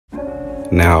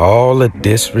Now, all the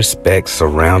disrespect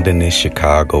surrounding this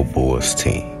Chicago Bulls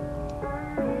team.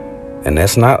 And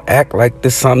let's not act like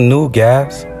this something new,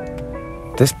 guys.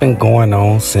 This been going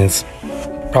on since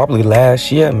probably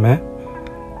last year, man.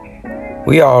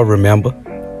 We all remember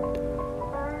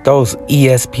those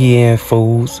ESPN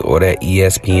fools, or that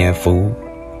ESPN fool,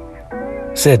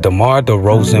 said DeMar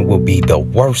DeRozan will be the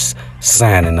worst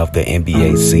signing of the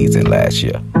NBA season last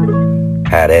year.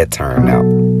 How that turned out.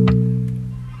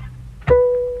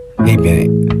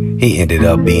 He ended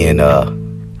up being a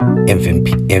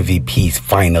MVP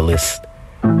finalist.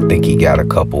 I think he got a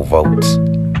couple votes.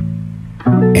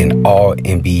 And all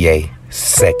NBA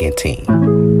second team.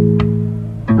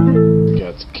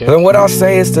 Then what I'll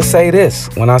say is to say this.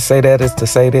 When I say that, is to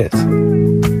say this.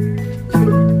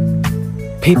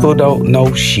 People don't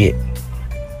know shit.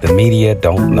 The media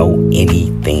don't know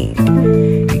anything.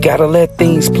 You gotta let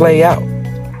things play out.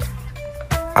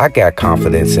 I got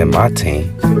confidence in my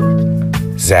team.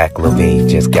 Zach LaVine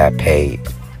just got paid.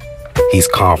 He's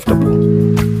comfortable.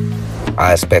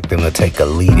 I expect him to take a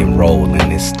leading role in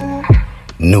this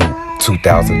new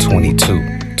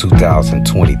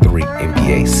 2022-2023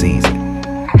 NBA season.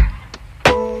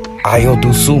 Ayo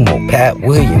Dosunmu, Pat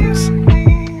Williams.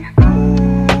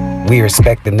 We're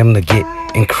expecting them to get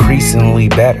increasingly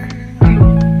better.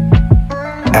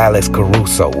 Alex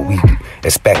Caruso, we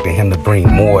expecting him to bring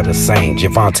more of the same.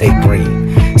 Javonte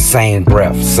Green, same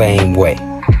breath, same way.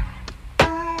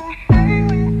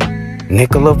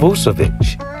 Nikola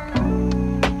Vucevic.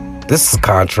 This is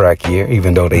contract year,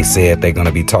 even though they said they're going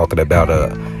to be talking about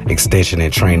a extension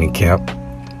in training camp.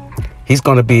 He's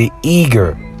going to be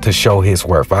eager to show his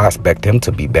worth. I expect him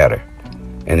to be better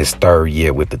in his third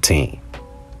year with the team.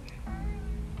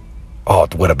 Oh,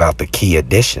 what about the key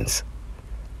additions?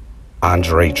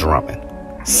 Andre Drummond.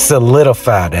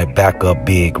 Solidify that backup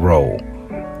big role.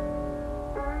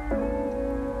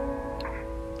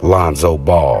 Lonzo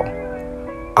Ball.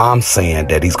 I'm saying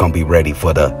that he's going to be ready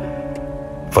for the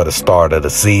start of the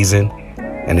season,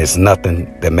 and there's nothing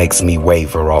that makes me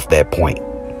waver off that point.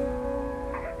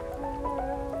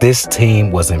 This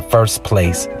team was in first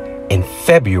place in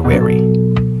February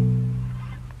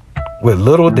with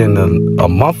little than a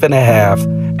month and a half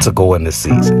to go in the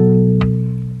season.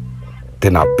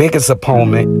 Then our biggest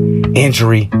opponent,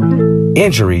 injuries,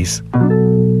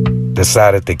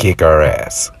 decided to kick our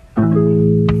ass.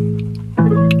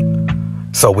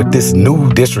 So with this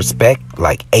new disrespect,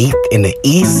 like 8th in the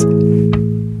East,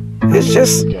 it's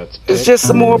just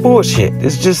some more bullshit.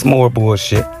 It's just more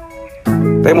bullshit.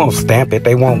 They won't stamp it.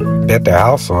 They won't bet their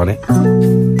house on it.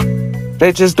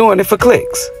 They're just doing it for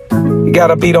clicks. You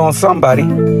gotta beat on somebody.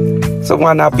 So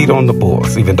why not beat on the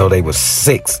Bulls? Even though they were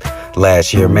 6th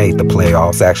last year, made the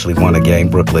playoffs, actually won a game.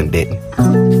 Brooklyn didn't.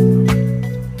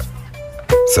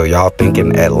 So y'all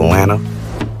thinking Atlanta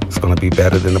is gonna be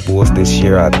better than the Bulls this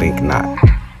year? I think not.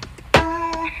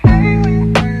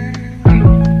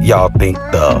 Y'all think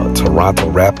the Toronto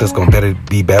Raptors gonna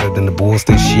be better than the Bulls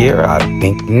this year? I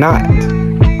think not.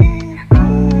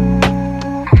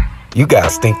 You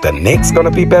guys think the Knicks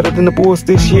gonna be better than the Bulls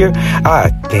this year? I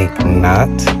think not.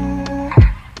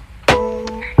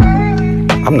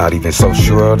 I'm not even so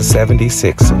sure of the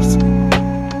 76ers.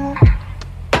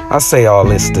 I say all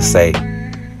this to say,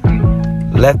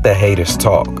 let the haters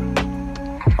talk.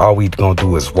 All we gonna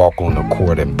do is walk on the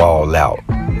court and ball out.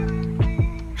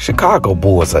 Chicago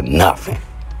Bulls are nothing.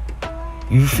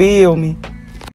 You feel me?